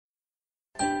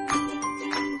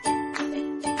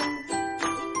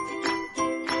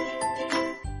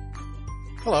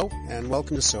Hello, and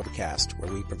welcome to SoberCast,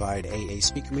 where we provide AA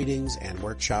speaker meetings and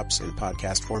workshops in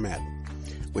podcast format.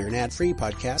 We're an ad-free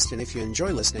podcast, and if you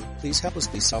enjoy listening, please help us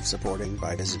be self-supporting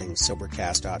by visiting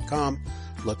Sobercast.com,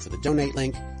 look for the donate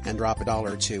link, and drop $1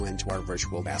 or $2 into our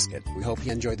virtual basket. We hope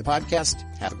you enjoy the podcast.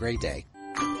 Have a great day.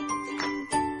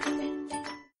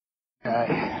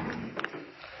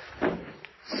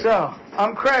 So,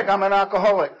 I'm Craig. I'm an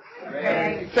alcoholic.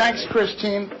 Thanks,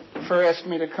 Christine, for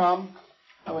asking me to come.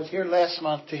 I was here last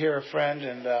month to hear a friend,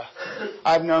 and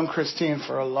I've known Christine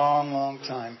for a long, long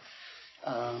time.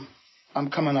 I'm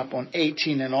coming up on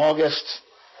 18 in August,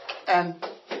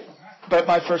 but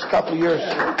my first couple of years,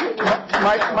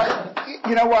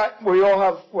 you know what?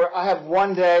 I have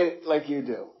one day like you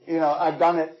do. You know, I've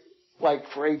done it like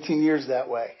for 18 years that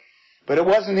way, but it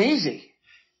wasn't easy.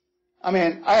 I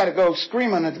mean, I had to go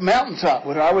screaming at the mountaintop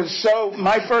with her.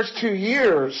 My first 2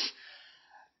 years,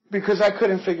 because I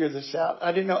couldn't figure this out.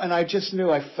 I didn't know, and I just knew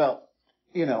I felt,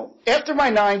 after my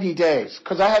 90 days,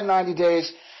 because I had 90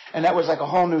 days, and that was like a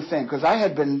whole new thing, because I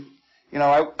had been,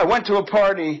 I went to a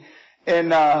party in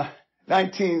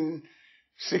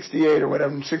 1968 or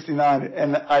whatever, 69,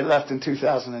 and I left in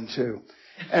 2002.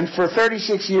 And for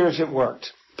 36 years it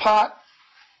worked. Pot,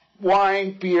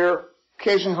 wine, beer,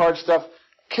 occasionally hard stuff,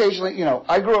 occasionally,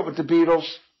 I grew up with the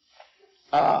Beatles.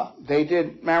 They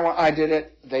did marijuana, I did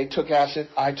it. They took acid,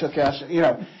 I took acid.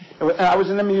 And I was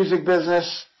in the music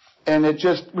business, and it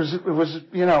was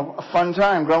a fun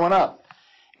time growing up.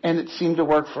 And it seemed to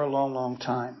work for a long, long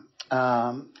time.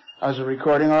 I was a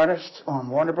recording artist on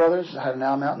Warner Brothers. I had an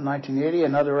album out in 1980,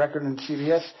 another record in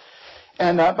CBS.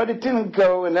 But it didn't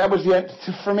go, and that was the end.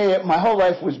 For me, my whole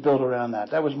life was built around that.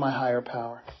 That was my higher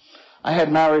power. I had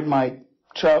married my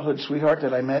childhood sweetheart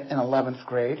that I met in 11th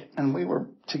grade, and we were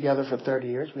together for 30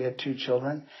 years. We had 2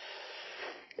 children.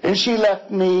 And she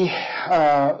left me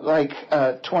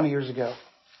 20 years ago.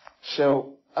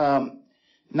 So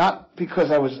not because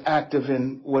I was active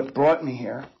in what brought me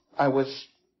here.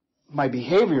 My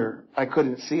behavior, I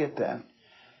couldn't see it then.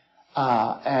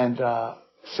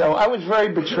 So I was very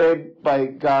betrayed by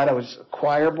God. I was a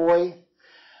choir boy.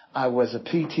 I was a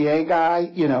PTA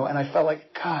guy, and I felt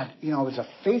like, God, I was a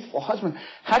faithful husband.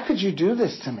 How could you do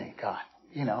this to me, God?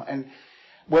 And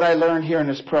what I learned here in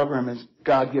this program is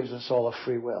God gives us all a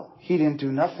free will. He didn't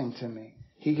do nothing to me.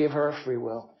 He gave her a free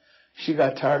will. She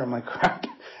got tired of my crap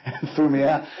and threw me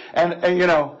out. And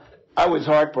I was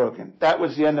heartbroken. That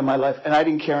was the end of my life. And I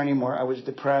didn't care anymore. I was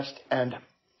depressed. And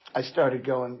I started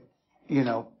going,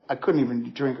 I couldn't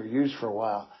even drink or use for a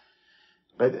while.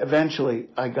 But eventually,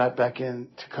 I got back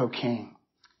into cocaine.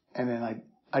 And then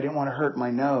I didn't want to hurt my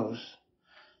nose,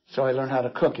 so I learned how to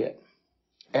cook it.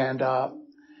 And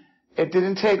it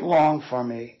didn't take long for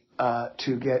me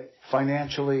to get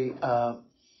financially,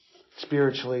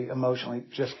 spiritually, emotionally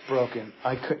just broken.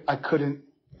 I couldn't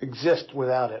exist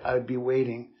without it. I would be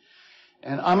waiting.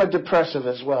 And I'm a depressive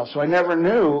as well, so I never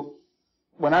knew.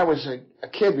 When I was a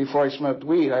kid, before I smoked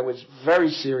weed, I was very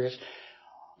serious.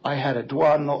 I had a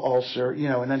duodenal ulcer,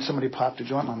 and then somebody popped a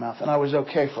joint in my mouth, and I was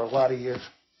okay for a lot of years.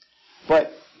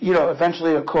 But,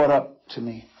 eventually it caught up to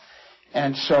me.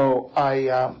 And so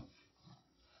I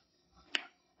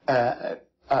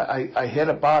hit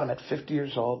a bottom at 50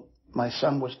 years old. My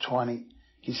son was 20.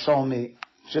 He sold me,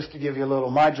 just to give you a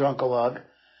little, my drunk-a-lug.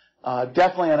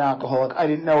 Definitely an alcoholic. I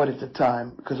didn't know it at the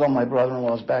time, because all my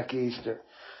brother-in-laws back east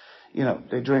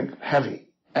they drink heavy.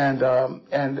 And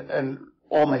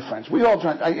all my friends. We all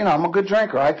drink. I'm a good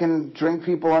drinker. I can drink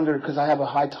people because I have a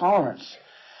high tolerance.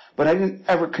 But I didn't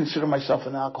ever consider myself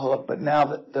an alcoholic. But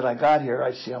now that I got here,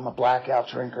 I see I'm a blackout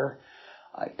drinker.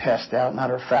 I passed out.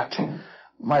 Matter of fact,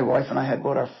 my wife and I had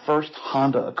bought our first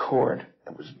Honda Accord.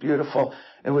 It was beautiful.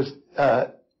 It was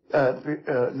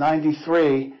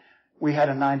 93. We had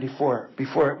a 94. It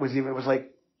was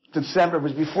like December. It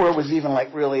was before it was even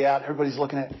like really out. Everybody's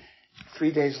looking at it.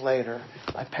 3 days later,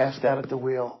 I passed out at the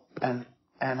wheel, and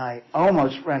I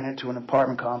almost ran into an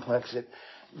apartment complex at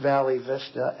Valley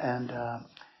Vista and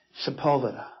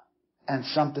Sepulveda. And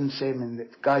something saved me. The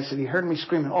guy said he heard me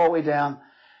screaming all the way down,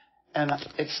 and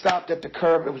it stopped at the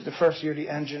curb. It was the first year the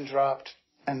engine dropped,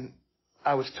 and I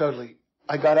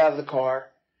got out of the car.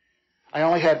 I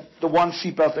only had the one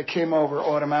seatbelt that came over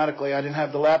automatically. I didn't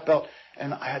have the lap belt,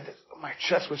 and my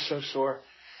chest was so sore.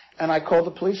 And I called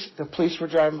the police. The police were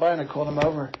driving by, and I called them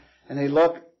over, and they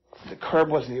looked. The curb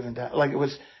wasn't even down. I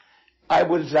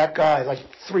was that guy,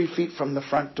 3 feet from the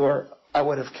front door. I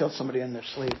would have killed somebody in their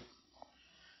sleep.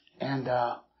 And,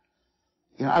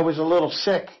 I was a little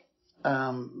sick.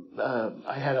 I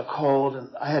had a cold,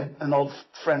 and I had an old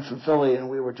friend from Philly, and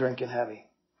we were drinking heavy.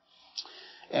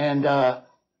 And,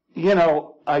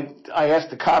 I asked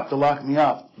the cop to lock me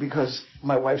up because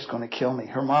my wife's going to kill me.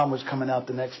 Her mom was coming out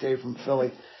the next day from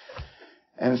Philly.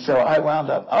 And so I wound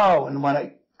up, and when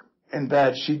I, in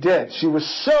bed, she did. She was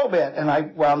so bad. And I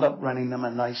wound up renting them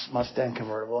a nice Mustang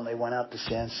convertible, and they went out to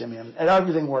San Simeon, and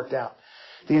everything worked out.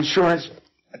 The insurance,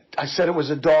 I said it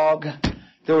was a dog.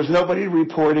 There was nobody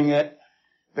reporting it.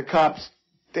 The cops,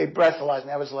 they breathalyzed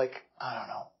me. I was like, I don't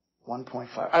know,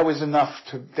 1.5. I was enough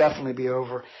to definitely be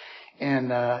over.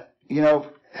 And,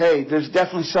 hey, there's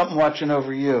definitely something watching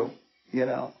over you,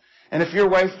 And if your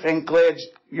wife ain't glad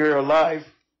you're alive,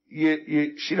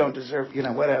 she don't deserve,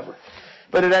 whatever.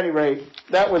 But at any rate,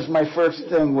 that was my first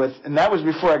thing and that was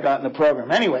before I got in the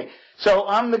program. Anyway, so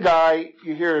I'm the guy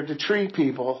you hear to treat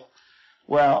people.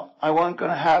 Well, I wasn't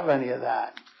going to have any of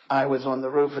that. I was on the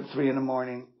roof at 3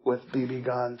 a.m. with BB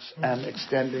guns and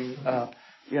extending,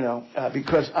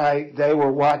 because they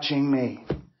were watching me.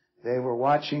 They were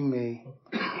watching me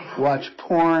watch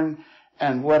porn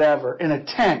and whatever in a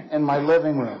tent in my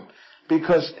living room.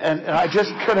 And I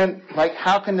just couldn't,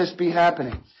 how can this be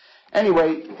happening?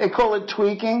 Anyway, they call it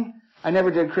tweaking. I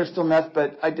never did crystal meth,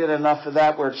 but I did enough of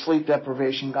that where sleep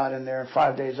deprivation got in there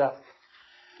 5 days up.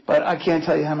 But I can't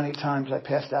tell you how many times I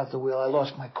passed out the wheel. I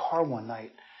lost my car one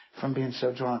night from being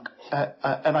so drunk.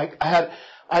 And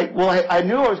I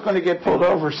knew I was going to get pulled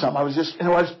over some. I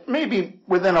was maybe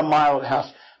within a mile of the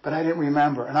house, but I didn't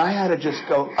remember. And I had to just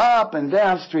go up and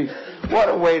down streets. What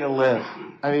a way to live.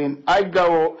 I mean, I'd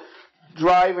go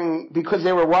driving because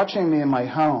they were watching me in my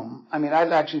home. I mean, I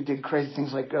actually did crazy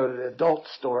things like go to the adult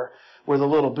store where the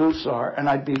little booths are, and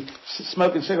I'd be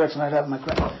smoking cigarettes, and I'd have my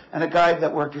car. And a guy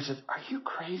that worked there said, "Are you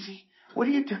crazy? What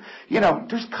do you do?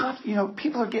 There's cops.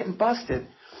 People are getting busted."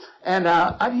 And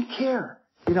I didn't care.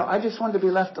 I just wanted to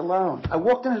be left alone. I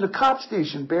walked into the cop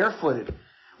station barefooted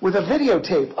with a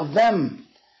videotape of them.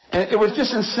 And it was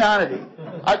just insanity.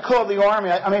 I called the Army.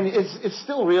 I mean, it's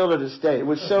still real to this day. It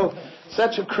was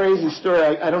such a crazy story.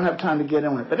 I don't have time to get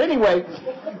into it. But anyway,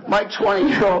 my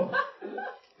 20-year-old,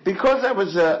 because I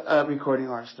was a recording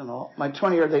artist and all, my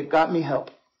 20-year-old, they got me help.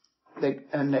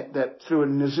 Through a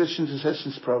musician's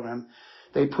assistance program,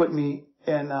 they put me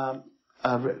in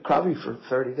recovery for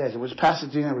 30 days. It was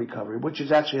Pasadena Recovery, which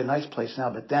is actually a nice place now,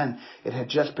 but then it had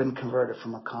just been converted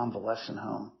from a convalescent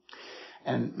home.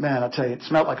 And man, I'll tell you, it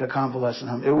smelled like a convalescent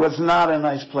home. It was not a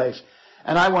nice place.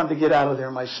 And I wanted to get out of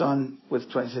there. My son was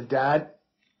 20. He said, "Dad,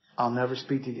 I'll never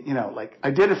speak to you."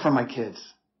 I did it for my kids.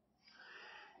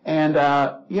 And,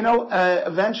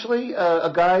 eventually,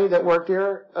 a guy that worked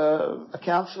there, a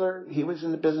counselor, he was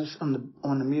in the business, on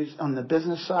the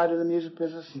business side of the music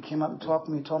business. He came up and talked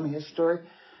to me, told me his story,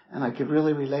 and I could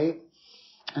really relate.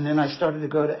 And then I started to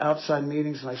go to outside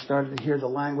meetings, and I started to hear the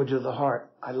language of the heart.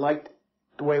 I liked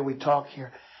the way we talk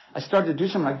here. I started to do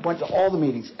something. I went to all the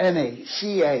meetings, NA,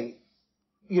 CA,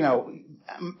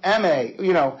 MA,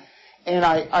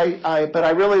 but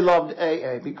I really loved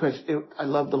AA because I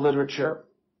loved the literature.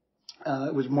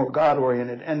 It was more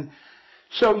God-oriented. And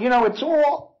so, it's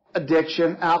all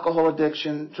addiction, alcohol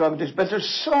addiction, drug addiction, but there's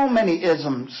so many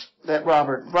isms that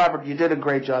Robert, you did a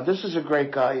great job. This is a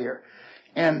great guy here.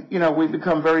 And, we've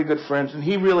become very good friends, and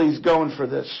he really is going for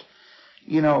this.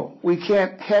 We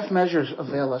can't, half measures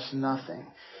avail us nothing.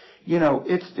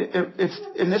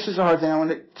 And this is a hard thing. I want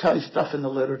to tell you stuff in the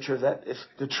literature that is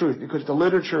the truth, because the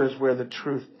literature is where the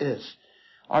truth is.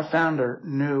 Our founder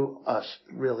knew us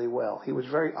really well. He was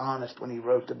very honest when he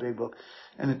wrote the big book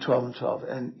and the 12 and 12.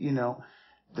 And,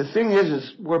 the thing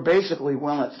is we're basically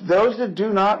wellness. Those that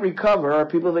do not recover are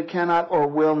people that cannot or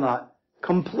will not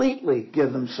completely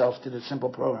give themselves to the simple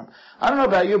program. I don't know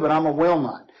about you, but I'm a will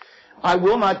not. I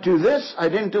will not do this. I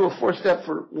didn't do a 4-step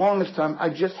for longest time. I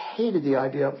just hated the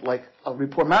idea of a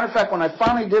report. Matter of fact, when I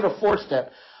finally did a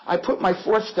 4-step, I put my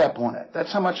 4th step on it.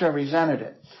 That's how much I resented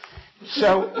it.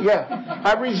 So, yeah,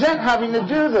 I resent having to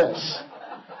do this.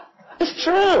 It's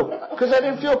true, because I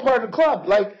didn't feel part of the club.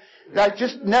 I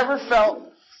just never felt.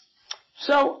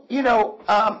 So,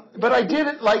 but I did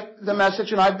it like the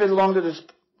message, and I belong to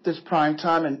this prime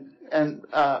time, and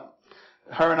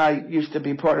her and I used to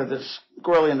be part of this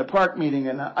Squirrely in the Park meeting,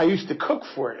 and I used to cook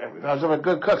for it. I was a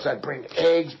good cook, so I'd bring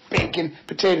eggs, bacon,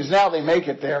 potatoes. Now they make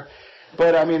it there.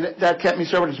 But, that kept me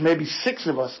sober. There's maybe 6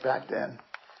 of us back then.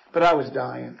 But I was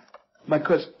dying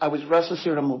because I was restless,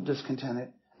 irritable,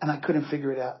 discontented, and I couldn't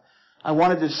figure it out. I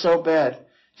wanted this so bad.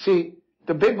 See,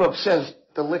 the big book says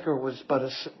the liquor was but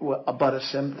a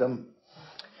symptom.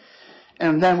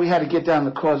 And then we had to get down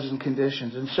to causes and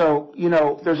conditions. And so,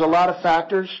 there's a lot of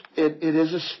factors. It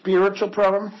is a spiritual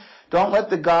program. Don't let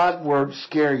the God word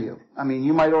scare you.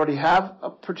 You might already have a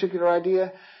particular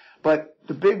idea, but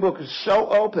the big book is so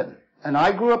open And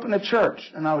I grew up in the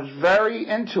church, and I was very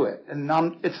into it. And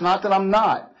it's not that I'm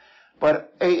not,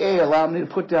 but AA allowed me to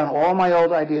put down all my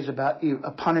old ideas about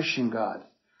a punishing God,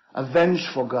 a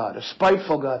vengeful God, a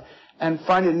spiteful God, and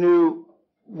find a new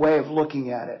way of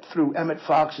looking at it through Emmett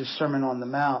Fox's Sermon on the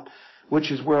Mount,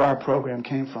 which is where our program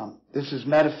came from. This is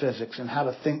metaphysics and how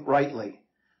to think rightly.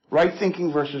 Right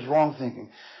thinking versus wrong thinking.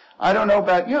 I don't know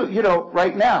about you. You know,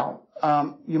 right now,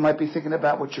 you might be thinking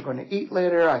about what you're going to eat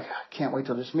later. I can't wait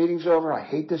till this meeting's over. I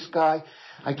hate this guy.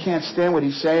 I can't stand what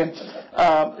he's saying.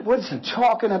 What is he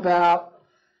talking about?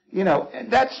 You know,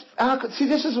 see,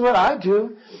 this is what I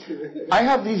do. I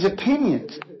have these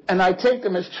opinions, and I take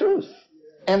them as truth.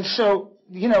 And so,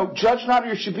 you know, judge not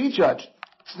or you should be judged.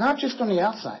 It's not just on the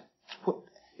outside.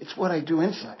 It's what I do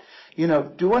inside. You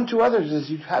know, do unto others as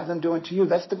you'd have them do unto you.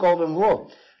 That's the golden rule.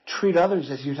 Treat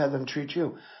others as you'd have them treat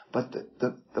you. But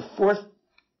the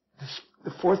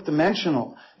fourth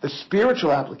dimensional, the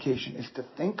spiritual application is to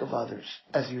think of others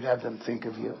as you'd have them think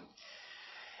of you.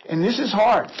 And this is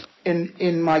hard.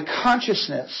 In my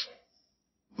consciousness,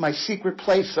 my secret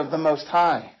place of the Most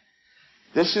High,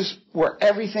 this is where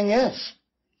everything is.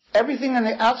 Everything on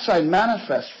the outside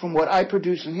manifests from what I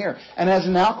produce in here. And as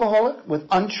an alcoholic with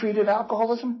untreated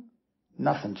alcoholism,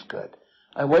 nothing's good.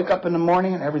 I wake up in the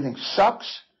morning and everything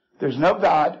sucks. There's no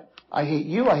God. I hate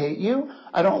you. I hate you.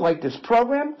 I don't like this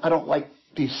program. I don't like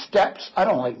these steps. I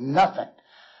don't like nothing.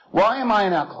 Why am I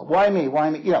an alcoholic? Why me? Why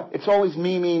me? You know, it's always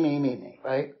me,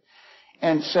 right?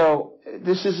 And so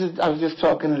I was just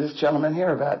talking to this gentleman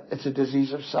here about it's a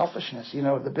disease of selfishness. You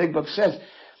know, the big book says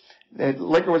that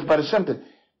liquor was but a symptom.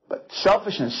 But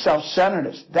selfishness,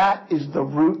 self-centeredness, that is the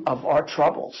root of our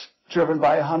troubles, driven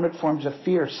by 100 forms of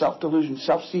fear, self-delusion,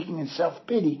 self-seeking, and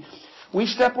self-pity. We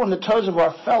step on the toes of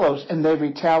our fellows and they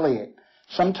retaliate,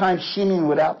 sometimes seeming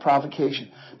without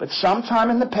provocation. But sometime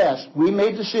in the past, we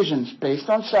made decisions based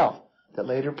on self that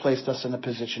later placed us in a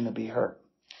position to be hurt.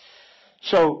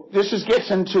 So this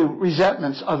gets into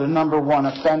resentments are the number one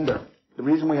offender. The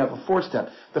reason we have a 4-step.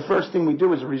 The first thing we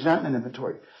do is a resentment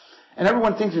inventory. And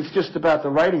everyone thinks it's just about the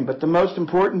writing, but the most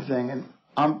important thing, and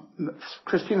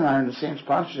Christine and I are in the same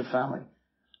sponsorship family,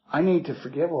 I need to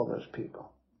forgive all those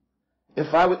people.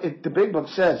 The big book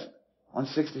says on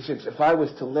 66, if I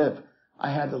was to live,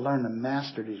 I had to learn to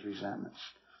master these resentments.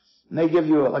 And they give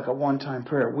you like a one-time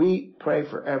prayer. We pray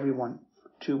for everyone for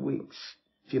 2 weeks.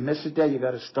 If you miss a day, you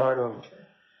got to start over.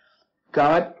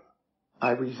 God,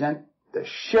 I resent the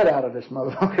shit out of this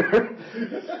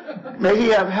motherfucker. May he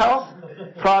have health,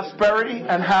 prosperity,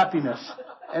 and happiness.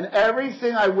 And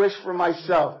everything I wish for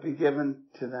myself be given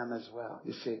to them as well.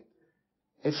 You see,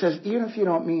 it says even if you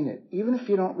don't mean it, even if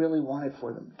you don't really want it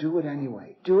for them, do it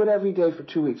anyway. Do it every day for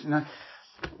 2 weeks. And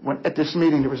at this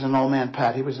meeting, there was an old man,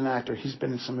 Pat. He was an actor. He's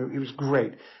been in he was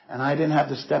great. And I didn't have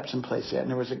the steps in place yet. And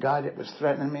there was a guy that was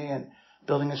threatening me and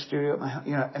building a studio at my house,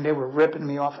 and they were ripping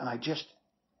me off. And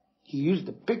he used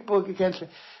the big book against me.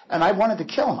 And I wanted to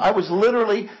kill him. I was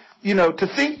literally, to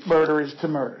think murder is to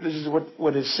murder. This is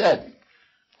what is said.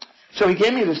 So he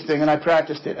gave me this thing, and I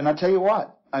practiced it. And I'll tell you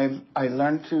what, I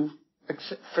learned to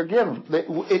forgive him.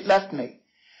 It left me.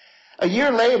 A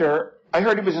year later, I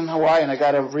heard he was in Hawaii, and I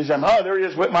got a resentment. Oh, there he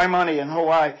is with my money in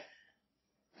Hawaii.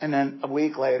 And then a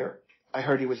week later, I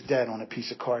heard he was dead on a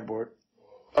piece of cardboard,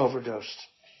 overdosed.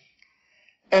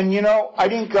 And I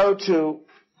didn't go to,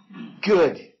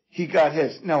 good, he got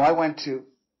his. No, I went to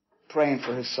praying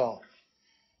for his soul.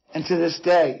 And to this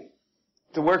day,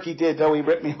 the work he did, though he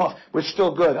ripped me off, was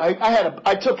still good.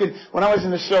 I took it, when I was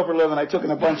in the sober living, I took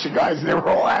in a bunch of guys, and they were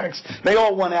all addicts. They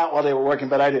all went out while they were working,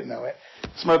 but I didn't know it.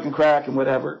 Smoking crack and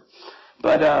whatever.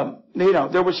 But,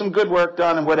 there was some good work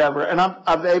done and whatever. And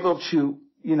I'm able to,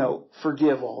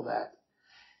 forgive all that.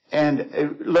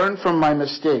 And learn from my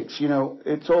mistakes.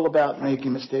 It's all about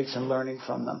making mistakes and learning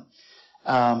from them.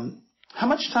 How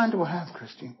much time do I have,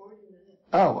 Christine? 40 minutes.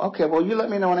 Oh, okay. Well, you let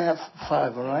me know when I have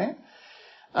 5, all right?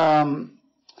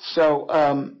 So,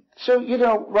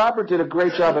 Robert did a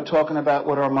great job of talking about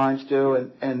what our minds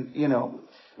do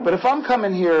but if I'm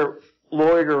coming here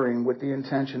loitering with the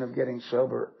intention of getting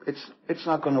sober, it's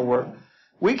not going to work.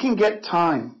 We can get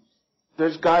time.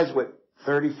 There's guys with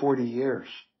 30, 40 years.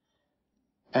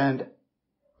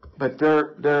 But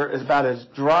they're about as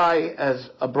dry as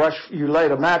a brush. You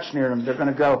light a match near them, they're going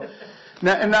to go.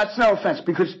 Now, and that's no offense,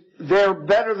 because they're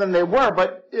better than they were,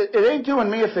 but it ain't doing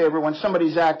me a favor when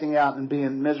somebody's acting out and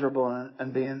being miserable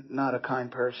and being not a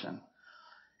kind person.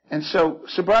 And so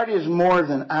sobriety is more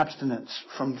than abstinence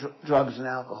from drugs and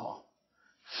alcohol.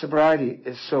 Sobriety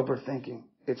is sober thinking.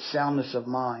 It's soundness of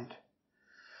mind.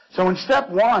 So in step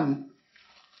 1,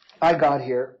 I got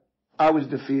here. I was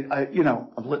defeated. I'm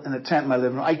in a tent in my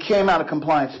living room. I came out of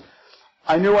compliance.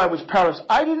 I knew I was powerless.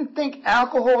 I didn't think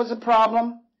alcohol was a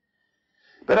problem.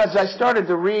 But as I started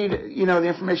to read, the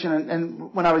information,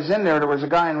 and when I was in there was a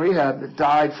guy in rehab that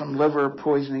died from liver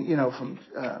poisoning, from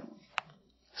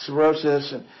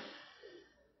cirrhosis.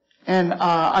 And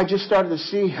I just started to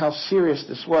see how serious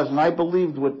this was. And I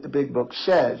believed what the big book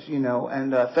says,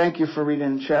 and thank you for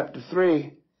reading chapter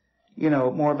 3,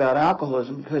 more about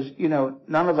alcoholism, because,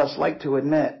 none of us like to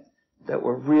admit that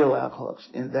we're real alcoholics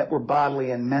and that we're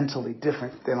bodily and mentally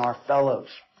different than our fellows.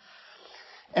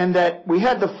 And that we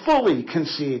had to fully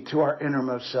concede to our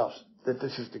innermost selves that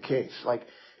this is the case. Like,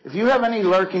 if you have any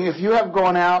lurking, if you have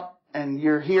gone out and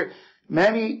you're here,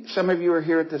 some of you are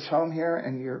here at this home here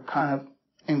and you're kind of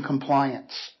in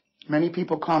compliance. Many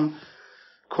people come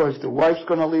because the wife's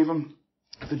going to leave them,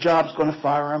 the job's going to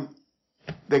fire them,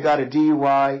 they got a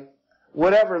DUI,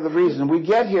 whatever the reason. We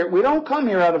get here, we don't come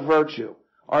here out of virtue.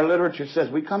 Our literature says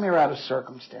we come here out of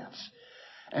circumstance.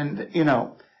 And,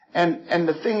 and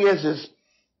the thing is,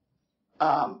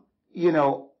 I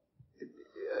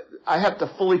have to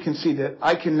fully concede that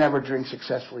I can never drink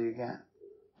successfully again.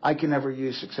 I can never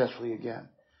use successfully again.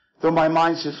 Though my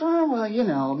mind says,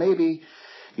 maybe,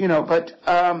 but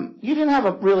you didn't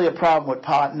have really a problem with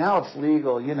pot. Now it's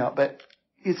legal, But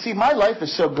you see, my life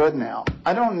is so good now.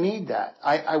 I don't need that.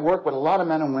 I work with a lot of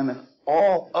men and women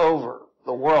all over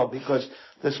the world because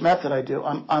this method I do,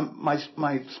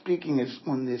 my speaking is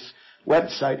on this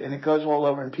website and it goes all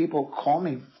over and people call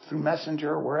me through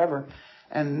Messenger or wherever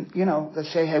and, they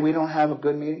say, hey, we don't have a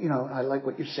good meeting, I like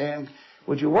what you're saying,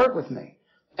 would you work with me?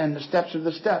 And the steps are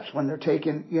the steps when they're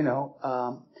taken,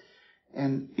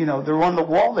 and, they're on the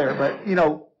wall there, but,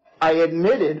 I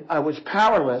admitted I was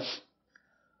powerless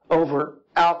over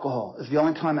alcohol. It's the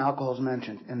only time alcohol is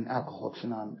mentioned in Alcoholics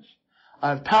Anonymous.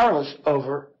 I'm powerless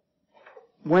over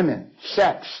women,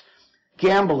 sex,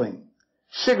 gambling,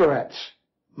 cigarettes,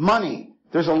 money.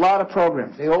 There's a lot of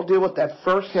programs. They all deal with that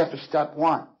first half of step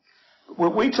 1.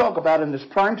 What we talk about in this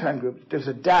primetime group, there's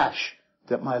a dash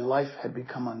that my life had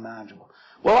become unmanageable.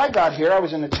 Well, I got here. I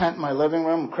was in a tent in my living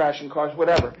room, crashing cars,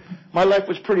 whatever. My life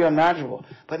was pretty unmanageable.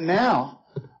 But now,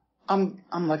 I'm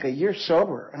like a year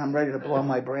sober, and I'm ready to blow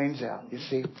my brains out. You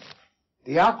see,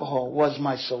 the alcohol was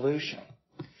my solution.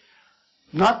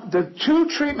 Not the 2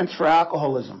 treatments for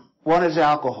alcoholism. One is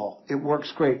alcohol. It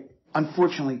works great.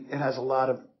 Unfortunately, it has a lot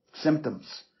of symptoms.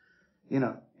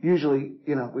 Usually,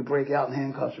 we break out in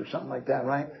handcuffs or something like that,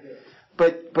 right?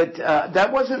 But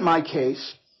that wasn't my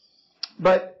case.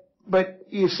 But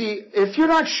you see, if you're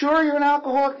not sure you're an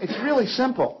alcoholic, it's really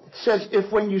simple. It says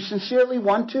if when you sincerely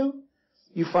want to,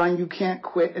 you find you can't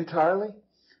quit entirely,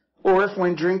 or if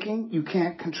when drinking you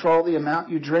can't control the amount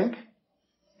you drink,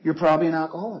 you're probably an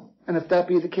alcoholic. And if that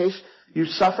be the case, you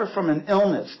suffer from an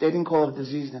illness. They didn't call it a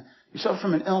disease now. You suffer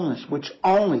from an illness which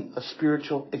only a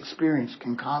spiritual experience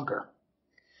can conquer.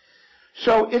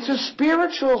 So it's a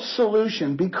spiritual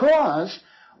solution because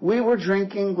we were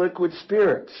drinking liquid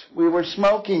spirits. We were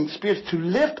smoking spirits to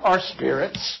lift our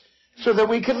spirits so that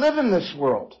we could live in this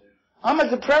world. I'm a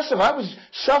depressive. I was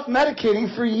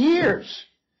self-medicating for years.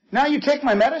 Now you take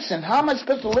my medicine. How am I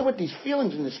supposed to live with these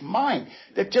feelings in this mind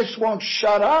that just won't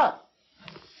shut up?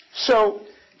 So,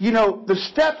 the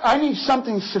step, I need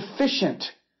something sufficient,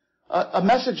 a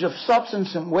message of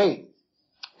substance and weight.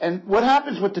 And what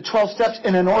happens with the 12 steps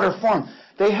in an order form?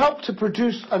 They help to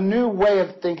produce a new way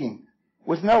of thinking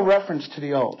with no reference to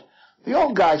the old. The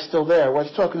old guy's still there. I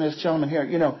was talking to this gentleman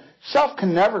here. Self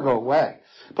can never go away.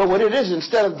 But what it is,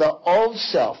 instead of the old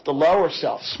self, the lower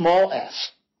self, small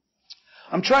s,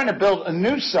 I'm trying to build a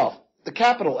new self, the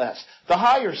capital S, the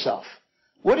higher self.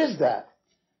 What is that?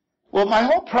 Well, my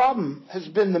whole problem has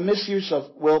been the misuse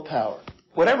of willpower.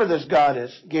 Whatever this God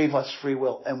is, gave us free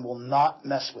will and will not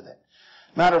mess with it.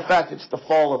 Matter of fact, it's the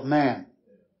fall of man.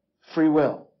 Free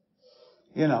will.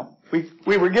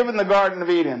 We were given the Garden of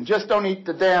Eden. Just don't eat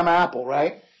the damn apple,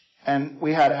 right? And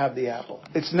we had to have the apple.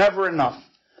 It's never enough.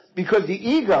 Because the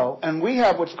ego, and we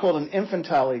have what's called an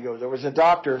infantile ego. There was a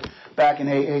doctor back in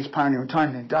AA's pioneering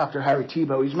time named Dr. Harry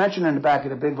Tebow. He's mentioned in the back of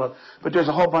the big book, but there's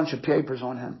a whole bunch of papers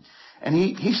on him. And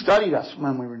he studied us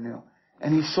when we were new.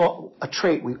 And he saw a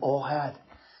trait we all had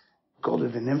called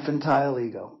an infantile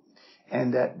ego.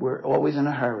 And that we're always in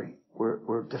a hurry.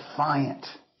 We're defiant.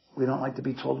 We don't like to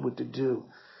be told what to do.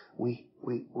 We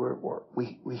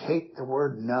hate the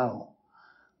word no.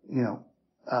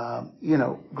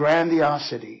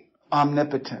 Grandiosity,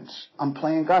 omnipotence. I'm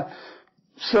playing God.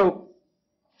 So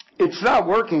it's not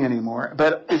working anymore,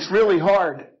 but it's really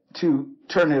hard to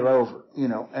turn it over,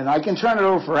 and I can turn it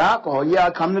over for alcohol. Yeah,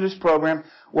 I come to this program.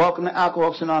 Welcome to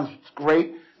Alcoholics Anonymous. It's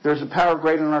great. There's a power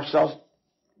greater than ourselves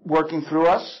working through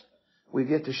us. We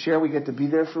get to share. We get to be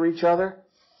there for each other.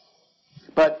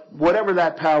 But whatever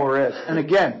that power is, and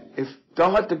again,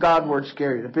 don't let the God word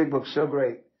scare you. The big book's so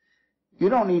great. You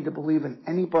don't need to believe in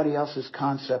anybody else's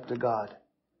concept of God.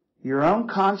 Your own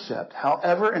concept,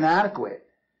 however inadequate,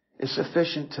 is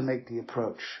sufficient to make the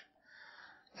approach.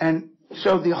 And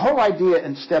so the whole idea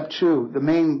in step 2, the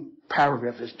main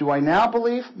paragraph is, do I now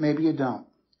believe? Maybe you don't.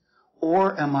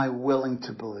 Or am I willing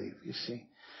to believe? You see,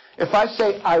 if I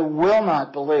say I will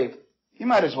not believe, you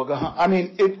might as well go home. I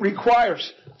mean, it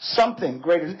requires something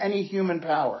greater than any human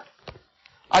power.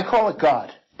 I call it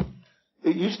God.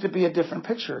 It used to be a different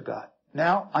picture of God.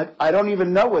 Now, I don't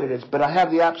even know what it is, but I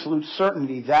have the absolute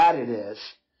certainty that it is.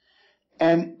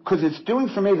 And because it's doing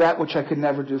for me that which I could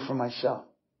never do for myself.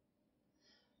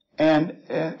 And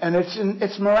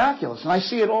it's miraculous. And I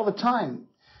see it all the time.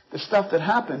 The stuff that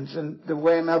happens and the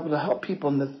way I'm able to help people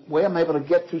and the way I'm able to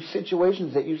get through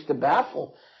situations that used to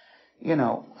baffle,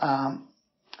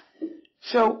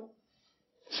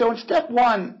 So in step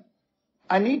 1,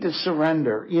 I need to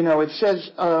surrender. It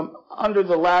says, under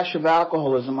the lash of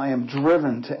alcoholism, I am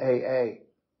driven to AA.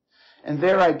 And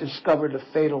there I discovered the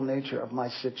fatal nature of my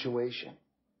situation.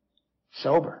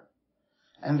 Sober.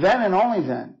 And then and only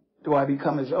then do I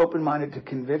become as open-minded to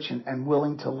conviction and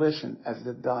willing to listen as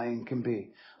the dying can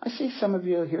be. I see some of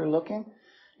you here looking,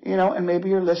 and maybe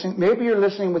you're listening. Maybe you're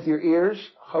listening with your ears.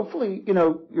 Hopefully,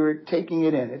 you're taking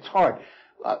it in. It's hard.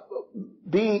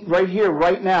 Being right here,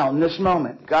 right now, in this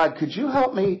moment, God, could you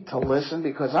help me to listen?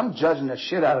 Because I'm judging the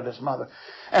shit out of this mother.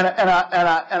 And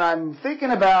I'm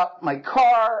thinking about my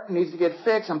car needs to get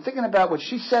fixed. I'm thinking about what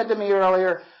she said to me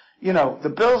earlier.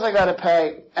 The bills I got to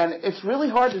pay. And it's really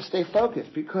hard to stay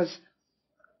focused because,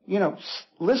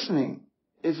 listening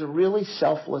is a really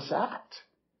selfless act.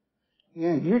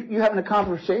 You're having a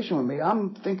conversation with me.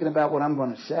 I'm thinking about what I'm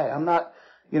going to say. I'm not,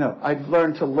 I've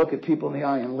learned to look at people in the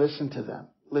eye and listen to them.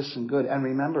 Listen good. And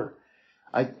remember,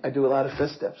 I do a lot of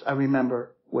fist steps. I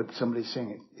remember what somebody's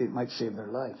saying. It might save their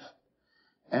life.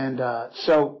 And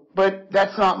but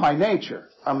that's not my nature.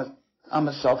 I'm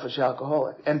a selfish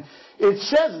alcoholic. And it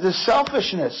says the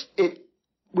selfishness,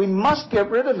 we must get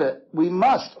rid of it. We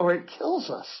must, or it kills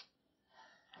us.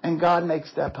 And God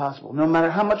makes that possible. No matter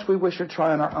how much we wish to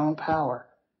try on our own power,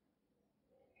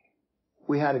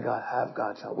 we had to have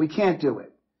God's help. We can't do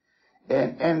it.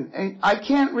 And I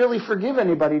can't really forgive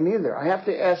anybody neither. I have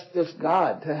to ask this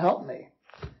God to help me.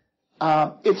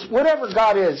 It's whatever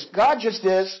God is. God just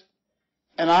is,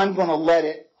 and I'm going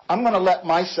to let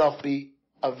myself be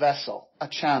a vessel, a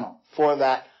channel for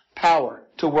that power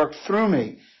to work through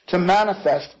me, to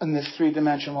manifest in this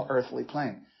 3-dimensional earthly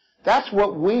plane. That's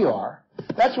what we are.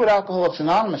 That's what Alcoholics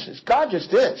Anonymous is. God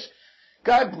just is.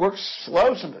 God works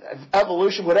slow,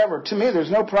 evolution, whatever. To me,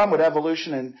 there's no problem with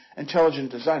evolution and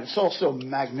intelligent design. It's all so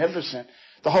magnificent.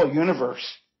 The whole universe.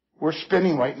 We're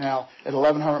spinning right now at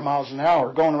 1,100 miles an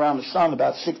hour, going around the sun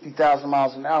about 60,000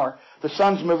 miles an hour. The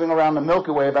sun's moving around the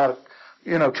Milky Way about,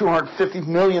 250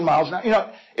 million miles an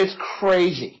hour. It's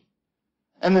crazy.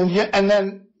 And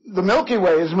then the Milky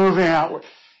Way is moving outward.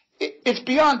 It's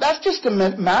beyond, that's just a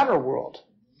matter world.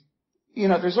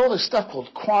 There's all this stuff called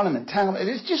quantum entanglement.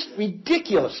 It's just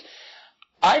ridiculous.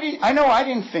 I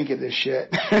didn't think of this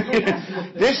shit.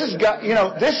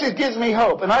 This gives me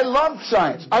hope. And I love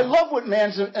science. I love what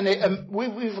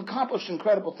we've accomplished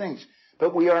incredible things.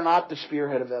 But we are not the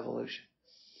spearhead of evolution.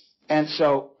 And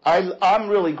so I'm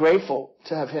really grateful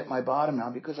to have hit my bottom now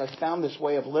because I found this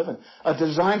way of living, a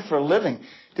design for living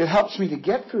that helps me to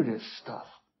get through this stuff.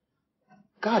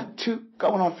 God,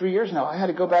 going on 3 years now, I had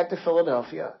to go back to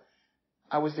Philadelphia.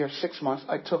 I was there 6 months.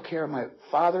 I took care of my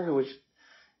father who was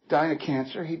dying of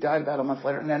cancer. He died about a month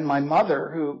later. And then my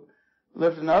mother who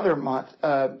lived another month.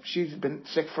 She's been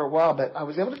sick for a while, but I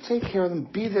was able to take care of them,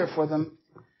 be there for them,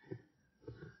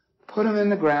 put them in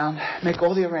the ground, make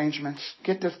all the arrangements,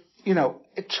 it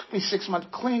took me 6 months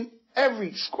to clean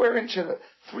every square inch of the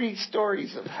 3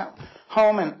 stories of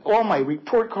home and all my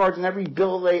report cards and every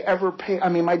bill they ever paid. I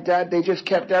mean, my dad, they just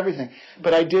kept everything.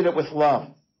 But I did it with love.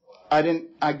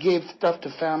 I gave stuff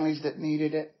to families that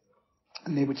needed it,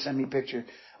 and they would send me pictures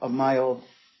of my old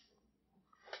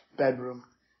bedroom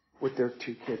with their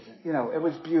 2 kids. It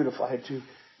was beautiful. I had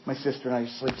my sister and I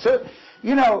used to sleep. So,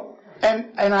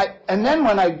 and then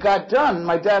when I got done,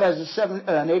 my dad has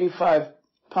an 85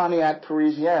 Pontiac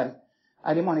Parisienne.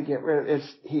 I didn't want to get rid of it.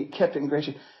 He kept it in great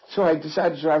shape. So I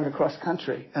decided to drive it across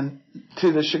country, and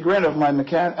to the chagrin of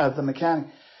the mechanic.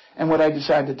 And what I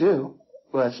decided to do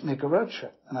was make a road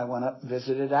trip. And I went up and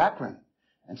visited Akron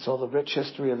and saw the rich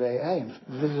history of AA and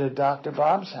visited Dr.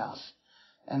 Bob's house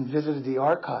and visited the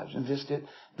archives and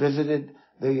visited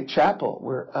the chapel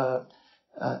where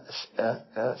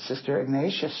Sister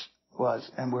Ignatius was,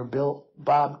 and where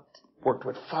Bob worked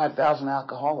with 5,000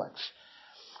 alcoholics.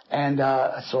 And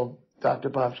I saw Dr.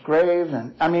 Bob's grave,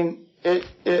 and I mean,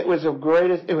 it was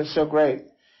so great.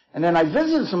 And then I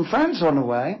visited some friends on the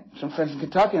way, some friends in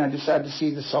Kentucky, and I decided to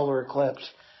see the solar eclipse.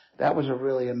 That was a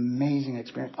really amazing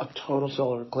experience, a total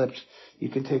solar eclipse. You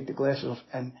can take the glasses off,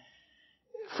 and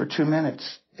for 2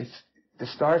 minutes, the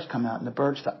stars come out, and the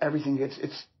birds stop, everything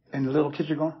and the little kids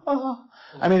are going, oh.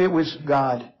 I mean, it was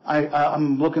God.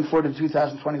 I'm looking forward to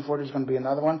 2024. There's going to be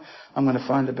another one. I'm going to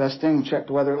find the best thing, check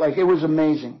the weather. Like, it was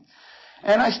amazing.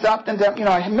 And I stopped and,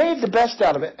 I made the best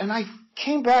out of it. And I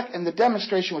came back, and the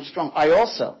demonstration was strong. I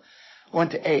also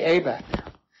went to AA back there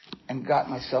and got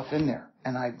myself in there.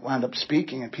 And I wound up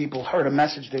speaking, and people heard a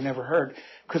message they never heard,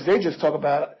 because they just talk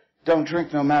about don't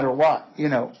drink no matter what,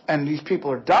 and these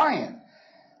people are dying.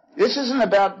 This isn't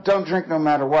about don't drink no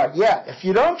matter what. Yeah, if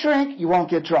you don't drink, you won't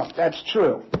get drunk. That's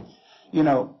true.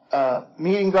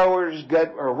 Meeting goers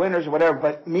or winners or whatever,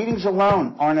 but meetings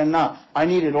alone aren't enough. I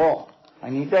need it all. I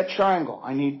need that triangle.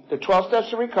 I need the 12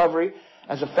 steps of recovery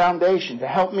as a foundation to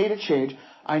help me to change.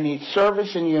 I need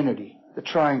service and unity, the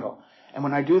triangle. And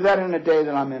when I do that in a day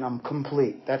that I'm in, I'm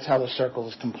complete. That's how the circle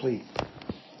is complete.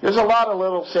 There's a lot of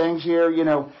little sayings here,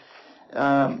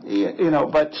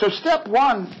 but so step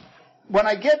one, when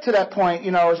I get to that point,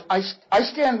 I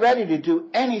stand ready to do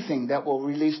anything that will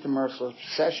release the merciless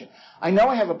possession. I know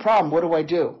I have a problem. What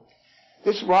do?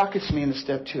 This rockets me into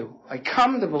step two. I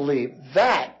come to believe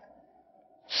that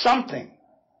something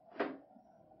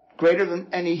greater than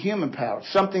any human power,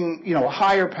 something, a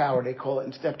higher power, they call it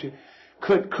in step two,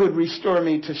 could restore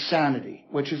me to sanity,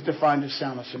 which is defined as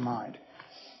soundness of mind.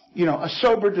 A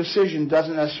sober decision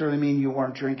doesn't necessarily mean you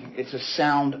weren't drinking. It's a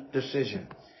sound decision.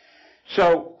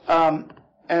 So,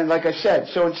 and like I said,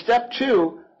 so in step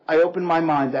two, I open my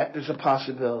mind that there's a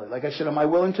possibility. Like I said, am I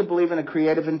willing to believe in a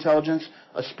creative intelligence,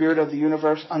 a spirit of the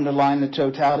universe underlying the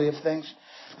totality of things?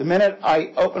 The minute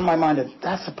I open my mind that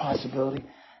that's a possibility,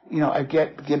 I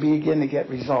begin to get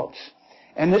results.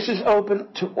 And this is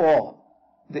open to all.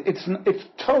 It's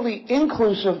totally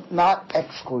inclusive, not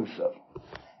exclusive.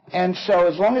 And so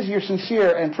as long as you're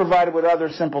sincere and provided with other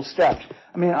simple steps,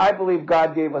 I believe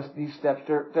God gave us these steps.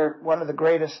 They're one of the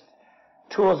greatest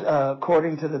tools,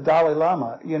 according to the Dalai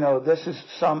Lama. This is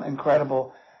some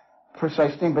incredible,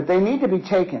 precise thing. But they need to be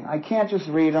taken. I can't just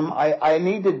read them.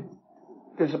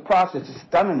 There's a process. It's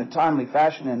done in a timely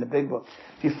fashion in the Big Book.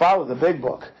 If you follow the Big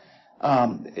Book,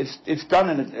 it's done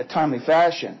in a timely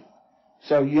fashion.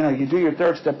 So, you do your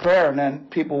third step prayer, and then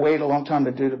people wait a long time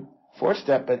to do the fourth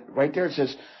step. But right there it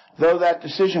says, though that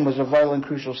decision was a vital and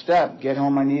crucial step, getting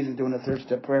on my knees and doing the third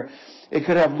step prayer, it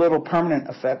could have little permanent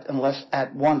effect unless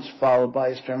at once followed by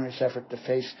a strenuous effort to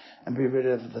face and be rid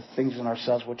of the things in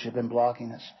ourselves which have been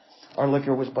blocking us. Our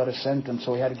liquor was but a symptom,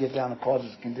 so we had to get down to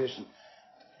causes and conditions.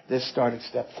 This started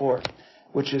step 4,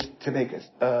 which is to make a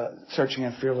searching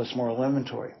and fearless moral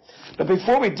inventory. But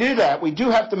before we do that, we do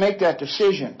have to make that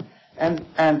decision and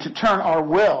to turn our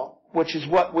will, which is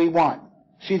what we want.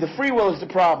 See, the free will is the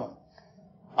problem.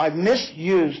 I've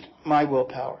misused my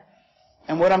willpower.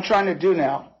 And what I'm trying to do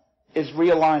now is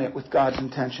realign it with God's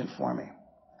intention for me.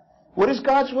 What is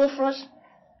God's will for us?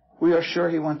 We are sure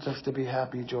He wants us to be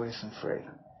happy, joyous, and free.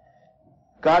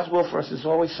 God's will for us is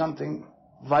always something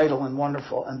vital and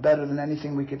wonderful and better than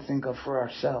anything we could think of for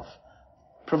ourselves,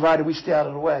 provided we stay out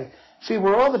of the way. See,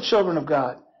 we're all the children of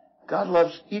God. God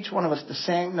loves each one of us the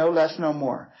same, no less, no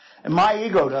more. And my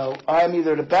ego, though, I am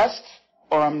either the best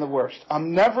or I'm the worst.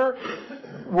 I'm never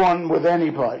one with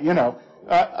anybody.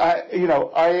 I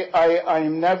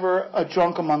am never a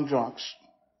drunk among drunks,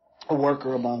 a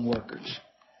worker among workers.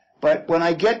 But when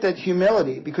I get that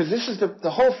humility, because this is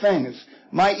the whole thing is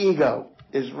my ego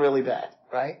is really bad,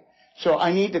 right? So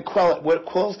I need to quell it. What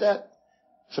quells that?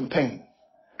 Some pain.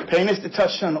 Pain is the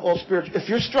touchstone of all spiritual. If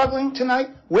you're struggling tonight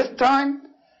with time,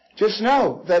 just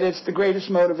know that it's the greatest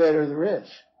motivator there is.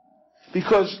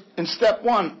 Because in step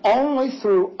 1, only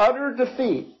through utter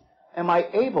defeat am I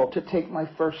able to take my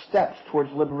first steps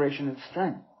towards liberation and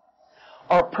strength.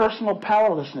 Our personal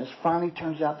powerlessness finally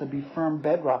turns out to be firm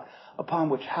bedrock upon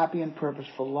which happy and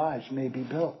purposeful lives may be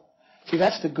built. See,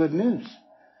 that's the good news.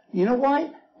 You know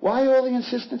why? Why all the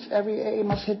insistence every AA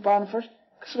must hit bottom first?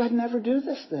 Because I'd never do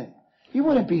this thing. You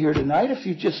wouldn't be here tonight if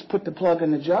you just put the plug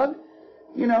in the jug.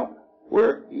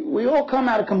 We all come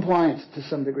out of compliance to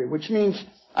some degree, which means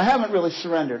I haven't really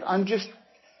surrendered. And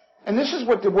this is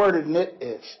what the word admit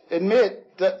is.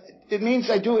 Admit, that it means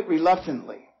I do it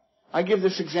reluctantly. I give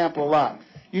this example a lot.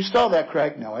 You stole that,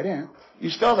 Craig? No, I didn't. You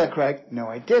stole that, Craig? No,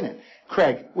 I didn't.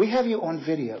 Craig, we have you on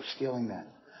video stealing that.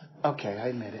 Okay, I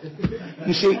admit it.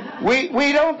 You see,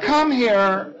 we don't come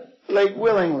here like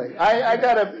willingly.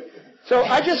 So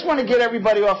I just want to get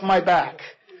everybody off my back.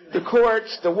 The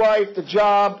courts, the wife, the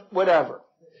job, whatever.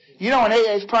 You know, in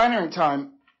AA's pioneering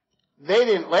time, they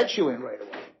didn't let you in right away.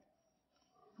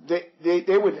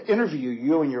 They would interview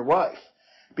you and your wife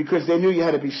because they knew you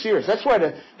had to be serious. That's why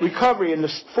the recovery in the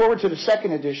forward to the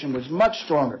second edition was much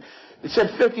stronger. It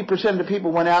said 50% of the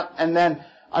people went out, and then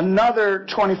another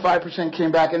 25%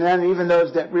 came back, and then even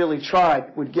those that really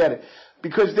tried would get it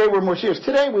because they were more serious.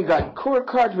 Today we got court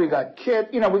cards, we got kids,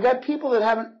 we got people that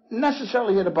haven't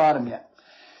necessarily hit a bottom yet.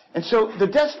 And so the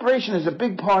desperation is a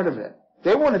big part of it.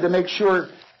 They wanted to make sure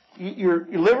your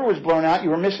liver was blown out, you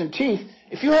were missing teeth.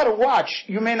 If you had a watch,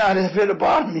 you may not have hit a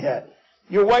bottom yet.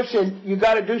 Your wife said, you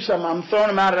got to do something. I'm throwing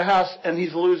him out of the house, and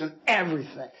he's losing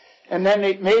everything. And then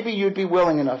maybe you'd be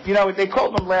willing enough. They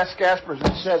called them last gaspers.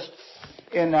 It says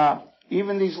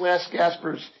even these last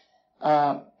gaspers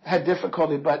had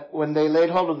difficulty, but when they laid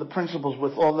hold of the principles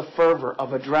with all the fervor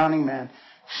of a drowning man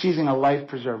seizing a life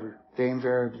preserver, they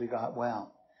invariably got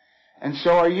well. And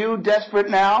so are you desperate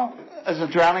now as a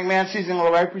drowning man seizing a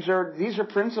life preserver? These are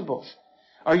principles.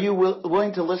 Are you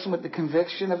willing to listen with the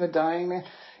conviction of a dying man?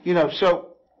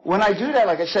 So when I do that,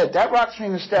 like I said, that rocks me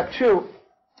into step 2.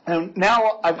 And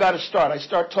now I've got to start. I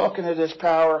start talking to this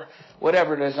power,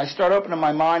 whatever it is. I start opening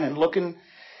my mind and looking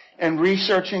and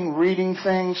researching, reading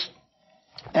things.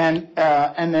 And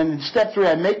then in step 3,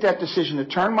 I make that decision to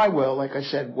turn my will, like I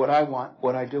said, what I want,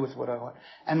 what I do with what I want,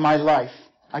 and my life.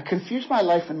 I confuse my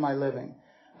life and my living.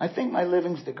 I think my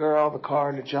living's the girl, the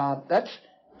car, the job.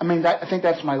 I think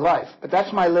that's my life. But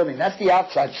that's my living. That's the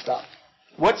outside stuff.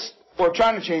 What we're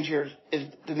trying to change here is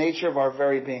the nature of our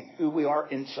very being, who we are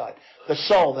inside, the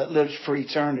soul that lives for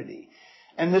eternity.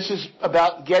 And this is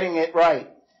about getting it right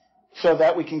so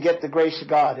that we can get the grace of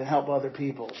God and help other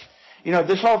people.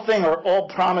 This whole thing are all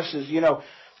promises.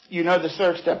 The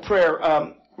third step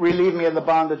prayer, relieve me of the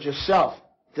bondage of self,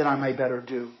 that I may better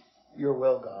do your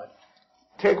will, God.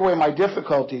 Take away my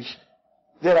difficulties,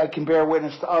 that I can bear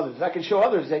witness to others. I can show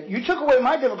others that you took away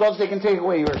my difficulties, they can take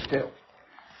away yours too.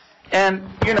 And,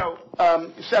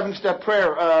 7-step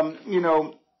prayer,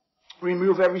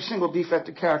 remove every single defect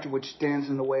of character which stands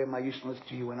in the way of my usefulness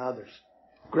to you and others.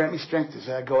 Grant me strength as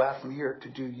I go out from here to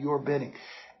do your bidding.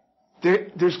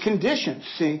 There's conditions,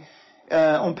 see,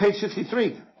 on page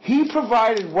 53. He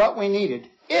provided what we needed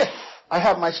if, I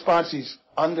have my sponsees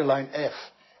underline if,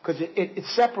 because it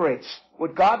separates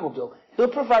what God will do.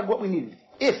 He'll provide what we needed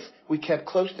if we kept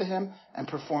close to Him and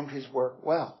performed His work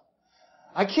well.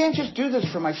 I can't just do this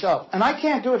for myself, and I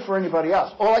can't do it for anybody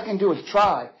else. All I can do is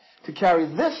try to carry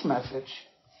this message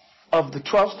of the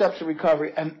 12 steps of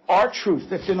recovery and our truth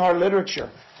that's in our literature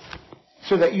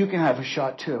so that you can have a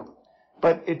shot too.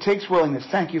 But it takes willingness.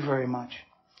 Thank you very much.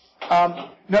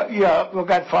 We've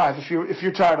got 5. If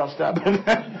you're tired, I'll stop.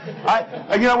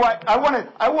 You know what? I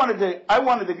wanted to,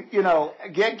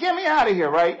 get me out of here,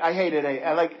 right? I hated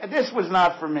it. This was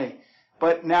not for me.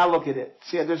 But now look at it.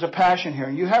 See, there's a passion here.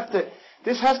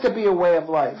 This has to be a way of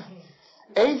life.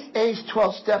 AA's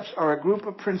 12 steps are a group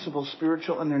of principles,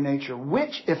 spiritual in their nature,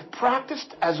 which, if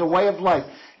practiced as a way of life,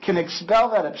 can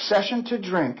expel that obsession to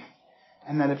drink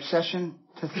and that obsession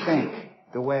to think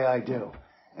the way I do,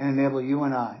 and enable you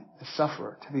and I, the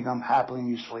sufferer, to become happily and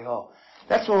usefully whole.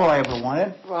 That's all I ever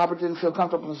wanted. Robert didn't feel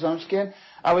comfortable in his own skin.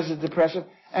 I was a depressive.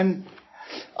 And,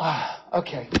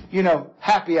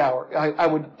 happy hour. I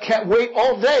can't wait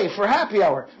all day for happy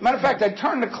hour. Matter of fact, I'd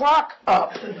turn the clock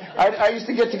up. I used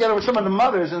to get together with some of the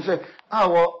mothers and say,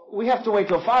 we have to wait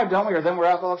till 5, don't we? Or then we're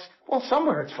alcoholics. Well,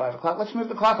 somewhere it's 5 o'clock. Let's move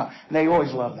the clock on. And they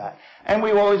always loved that. And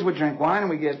we always would drink wine and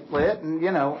we get lit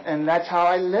and that's how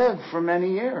I lived for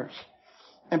many years.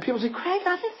 And people say, Craig,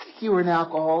 I didn't think you were an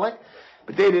alcoholic.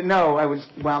 But they didn't know I was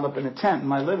wound up in a tent in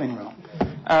my living room.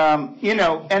 And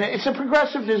it's a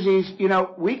progressive disease.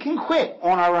 We can quit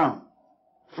on our own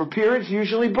for periods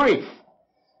usually brief,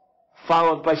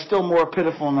 followed by still more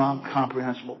pitiful and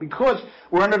incomprehensible. Because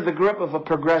we're under the grip of a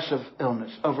progressive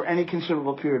illness. Over any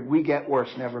considerable period, we get worse,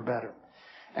 never better.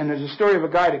 And there's a story of a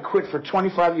guy that quit for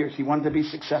 25 years. He wanted to be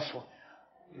successful.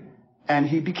 And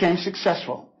he became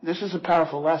successful. This is a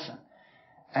powerful lesson.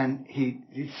 And he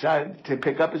decided to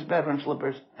pick up his bedroom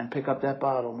slippers and pick up that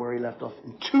bottle where he left off.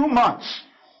 In 2 months,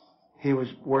 he was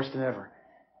worse than ever.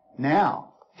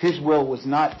 Now, his will was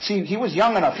not... See, he was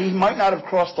young enough. He might not have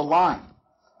crossed the line.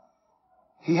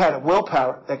 He had a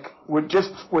willpower that would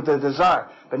just with a desire.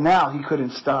 But now he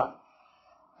couldn't stop.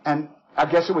 And I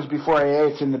guess it was before AA.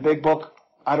 It's in the big book.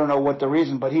 I don't know what the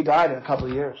reason, but he died in a couple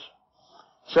of years.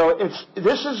 So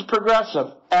this is progressive.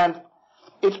 And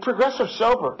it's progressive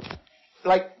sober.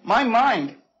 Like, my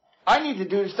mind I need to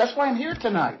do this. That's why I'm here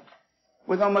tonight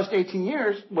with almost 18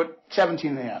 years, with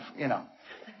 17 and a half, you know.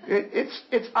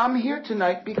 I'm here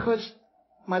tonight because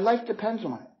my life depends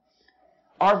on it.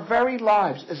 Our very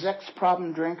lives as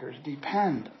ex-problem drinkers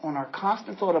depend on our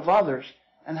constant thought of others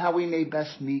and how we may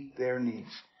best meet their needs.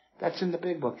 That's in the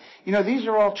big book. You know, these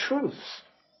are all truths.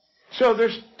 So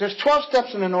there's 12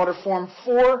 steps in an order form.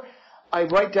 4, I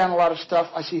write down a lot of stuff.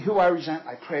 I see who I resent.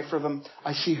 I pray for them.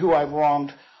 I see who I've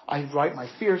wronged. I write my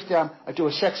fears down. I do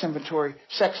a sex inventory,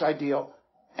 sex ideal,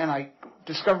 and I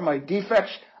discover my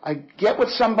defects. I get with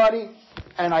somebody,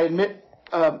 and I admit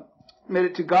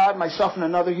it to God, myself, and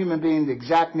another human being, the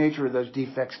exact nature of those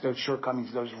defects, those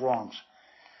shortcomings, those wrongs.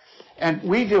 And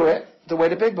we do it the way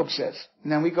the big book says.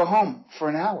 And then we go home for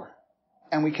an hour,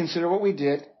 and we consider what we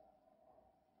did,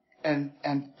 and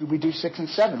we do 6 and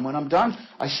 7. When I'm done,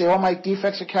 I say all my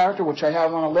defects of character, which I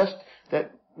have on a list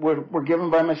that were given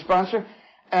by my sponsor,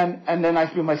 and then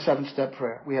I do my 7-step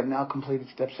prayer. We have now completed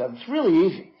step 7. It's really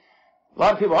easy. A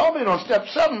lot of people, I've been on step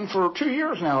 7 for 2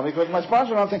 years now because my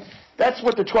sponsor don't think. That's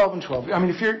what the 12 and 12. I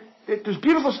mean, there's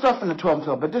beautiful stuff in the 12 and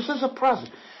 12, but this is a process.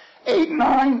 8 and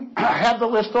 9, I have the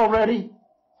list already,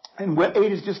 and 8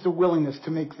 is just the willingness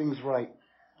to make things right.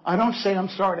 I don't say I'm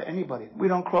sorry to anybody. We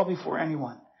don't crawl before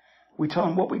anyone. We tell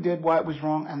them what we did, why it was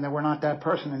wrong, and that we're not that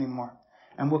person anymore.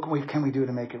 And what can we do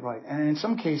to make it right? And in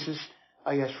some cases,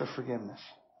 I ask for forgiveness.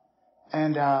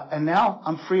 And now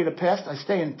I'm free of the past. I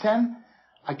stay in 10.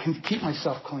 I can keep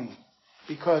myself clean.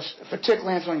 Because if a tick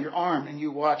lands on your arm and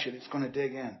you watch it, it's going to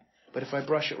dig in. But if I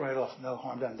brush it right off, no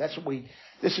harm done.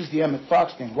 This is the Emmett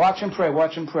Fox thing. Watch and pray,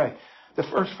 watch and pray. The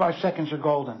first 5 seconds are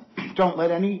golden. Don't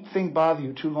let anything bother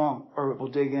you too long or it will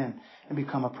dig in and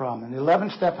become a problem. And the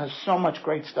 11th step has so much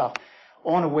great stuff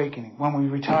on awakening. When we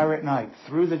retire at night,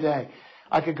 through the day,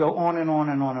 I could go on and on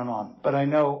and on and on. But I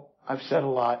know I've said a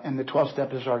lot, and the 12th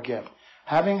step is our gift.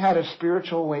 Having had a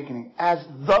spiritual awakening as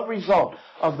the result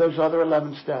of those other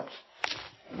 11 steps,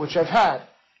 which I've had,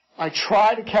 I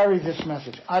try to carry this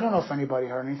message. I don't know if anybody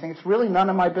heard anything. It's really none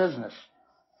of my business.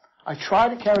 I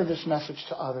try to carry this message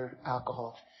to other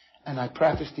alcoholics, and I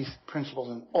practice these principles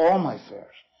in all my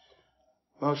affairs,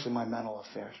 mostly my mental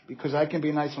affairs, because I can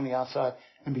be nice on the outside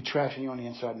and be trashing you on the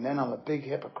inside, and then I'm a big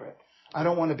hypocrite. I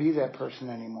don't want to be that person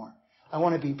anymore. I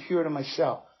want to be pure to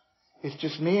myself. It's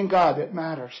just me and God that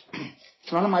matters.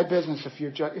 It's none of my business if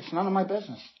you're it's none of my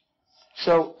business.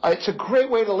 So it's a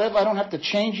great way to live. I don't have to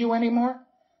change you anymore.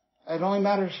 It only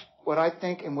matters what I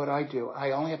think and what I do.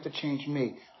 I only have to change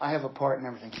me. I have a part in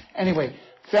everything. Anyway,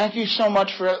 thank you so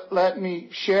much for letting me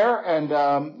share, and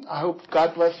I hope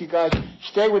God bless you guys.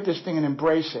 Stay with this thing and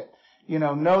embrace it. You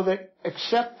know that,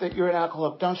 accept that you're an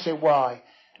alcoholic. Don't say why.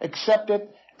 Accept it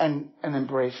and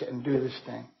embrace it and do this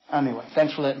thing. Anyway,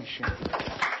 thanks for letting me share.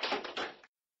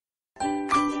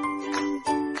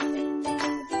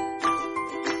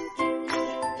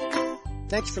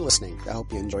 Thanks for listening. I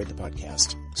hope you enjoyed the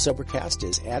podcast. Sobercast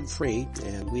is ad-free,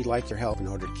 and we'd like your help in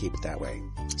order to keep it that way.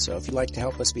 So if you'd like to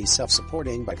help us be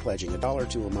self-supporting by pledging $1 or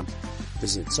 $2 a month,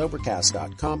 visit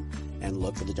Sobercast.com and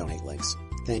look for the donate links.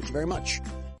 Thank you very much.